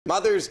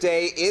Mother's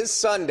Day is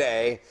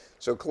Sunday,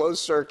 so closed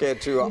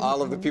circuit to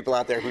all of the people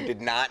out there who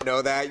did not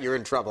know that. You're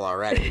in trouble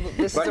already.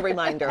 This is a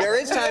reminder. There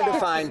is time to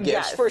find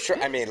gifts Yes. for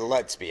sure. I mean,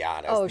 let's be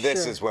honest. Oh,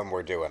 this sure. is when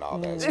we're doing all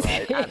this,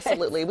 right?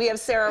 Absolutely. We have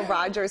Sarah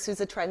Rogers, who's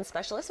a trend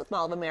specialist with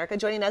Mall of America,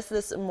 joining us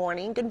this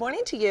morning. Good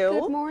morning to you.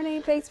 Good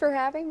morning. Thanks for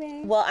having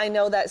me. Well, I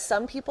know that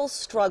some people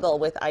struggle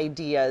with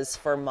ideas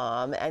for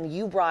mom, and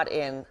you brought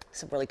in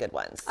some really good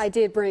ones. I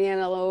did bring in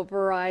a little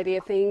variety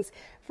of things.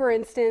 For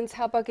instance,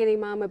 how about getting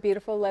mom a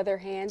beautiful leather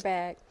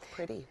handbag?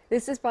 Pretty.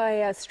 This is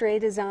by Stray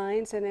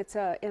Designs, and it's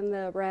in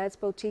the Rad's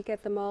Boutique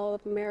at the Mall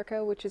of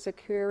America, which is a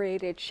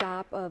curated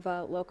shop of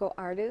local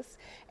artists.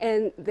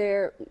 And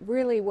they're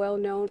really well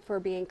known for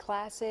being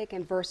classic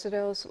and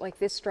versatile. So, like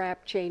this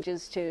strap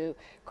changes to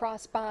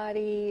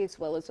crossbody, as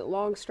well as a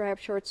long strap,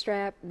 short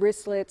strap,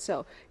 wristlet.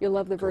 So you'll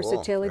love the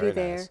versatility Very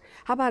there. nice.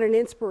 How about an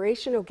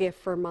inspirational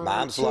gift for mom?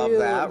 Moms too? love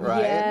that,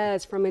 right?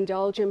 Yes, from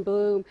Indulge and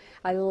Bloom.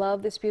 I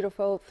love this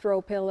beautiful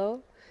throw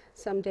pillow.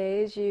 Some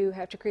days you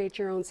have to create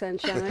your own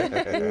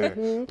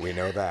sunshine. We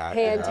know that.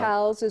 Hand yeah.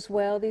 towels as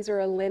well. These are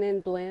a linen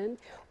blend.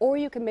 Or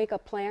you can make a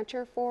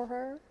planter for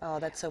her. Oh,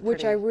 that's so pretty.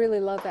 Which I really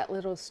love, that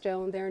little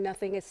stone there.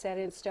 Nothing is set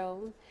in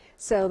stone.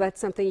 So that's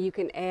something you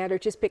can add, or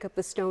just pick up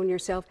the stone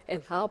yourself.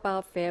 And how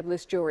about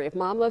fabulous jewelry? If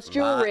mom loves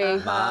jewelry.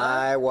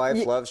 My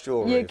wife loves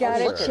jewelry. You got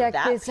to for sure. check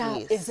that this out.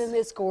 piece. Isn't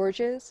this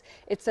gorgeous?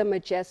 It's a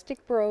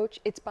majestic brooch.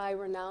 It's by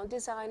renowned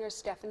designer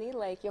Stephanie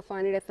Lake. You'll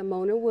find it at the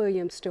Mona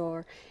Williams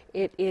store.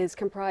 It is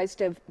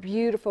comprised of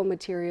beautiful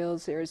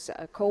materials. There's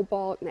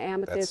cobalt and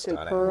amethyst and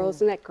pearls.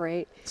 Isn't that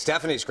great?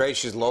 Stephanie's great.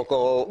 She's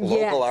local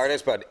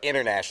artist, but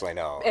internationally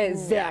known.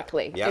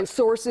 Exactly. Yeah. And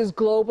sources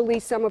globally.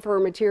 Some of her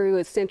material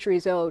is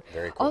centuries old.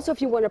 Very cool. Also,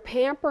 if you want to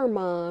pamper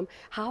mom,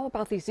 how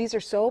about these? These are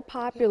so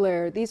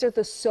popular. These are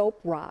the soap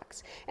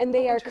rocks. And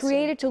they are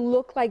created to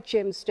look like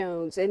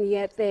gemstones, and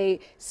yet they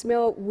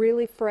smell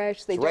really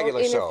fresh. They It's don't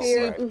regular soap,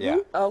 interfere. right? Yeah.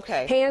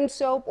 Okay. Hand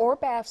soap or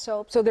bath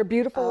soap. So they're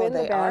beautiful in the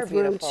they are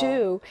bathroom, beautiful.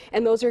 too.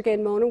 And those are,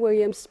 again, Mona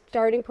Williams.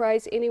 Starting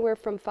price anywhere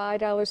from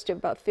 $5 to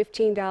about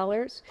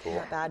 $15. Cool.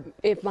 Not bad.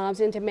 If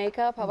mom's into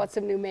makeup, how about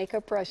some new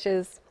makeup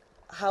brushes?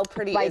 How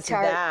pretty By is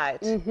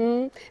that?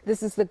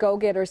 This is the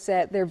Go-Getter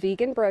set. They're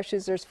vegan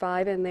brushes. There's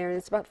 5 in there, and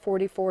it's about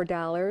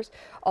 $44.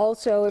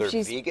 Also, if They're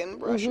she's vegan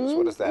brushes?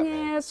 What does that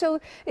mean? Yeah,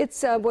 so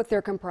it's what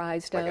they're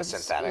comprised Like of. a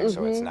synthetic,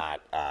 so it's not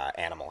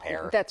animal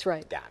hair. That's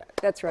right. Got it.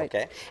 That's right.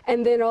 Okay.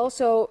 And then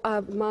also,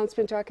 mom's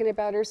been talking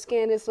about her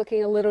skin is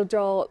looking a little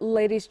dull.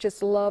 Ladies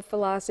just love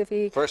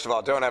philosophy. First of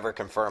all, don't ever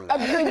confirm that.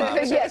 Mom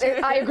says. Yes,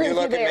 I agree You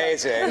with look you there.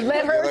 amazing.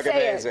 Let her You look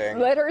say amazing. it.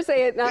 Let her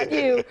say it, not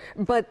you.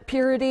 But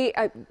purity,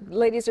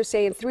 ladies are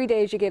saying 3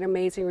 days you get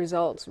amazing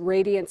results.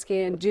 Radiant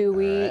skin,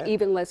 dewy,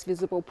 even less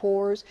visible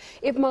pores.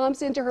 If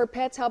mom's into her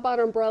pets, how about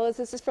umbrellas?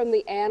 This is from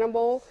the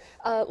Animal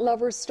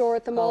Lovers store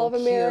at the Mall of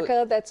America.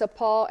 Cute. That's a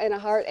paw and a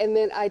heart. And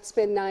then I'd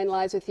spend 9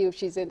 lives with you if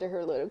she's into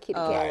her little kitty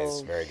cat.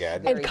 Nice, very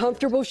good. And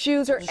comfortable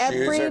shoes are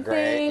everything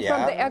great, from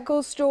yeah. the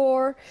Echo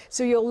store.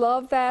 So you'll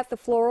love that. The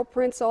floral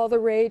print's all the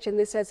rage, and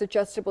this has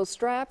adjustable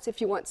straps.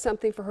 If you want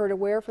something for her to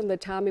wear from the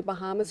Tommy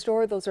Bahama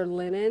store, those are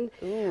linen.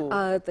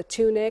 The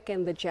tunic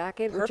and the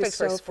jacket, which Perfect is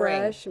so for spring.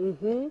 fresh.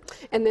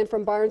 And then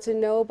from Barnes &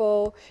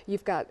 Noble,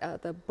 you've got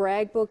the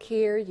brag book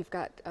here. You've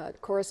got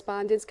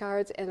correspondence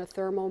cards and a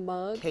thermal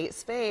mug. Kate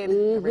Spade.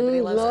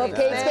 Everybody loves Love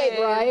Kate Spade,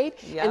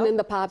 right? Yep. And then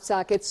the pop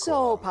sock. It's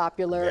so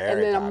popular. Very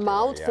and then popular, a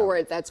mount yeah. for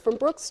it. That's from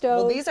Brookstone.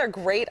 Well, these are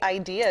great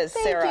ideas,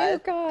 Thank Sarah.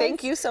 you, guys.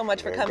 Thank you so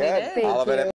much for Very coming good. in. Thank All of it you. at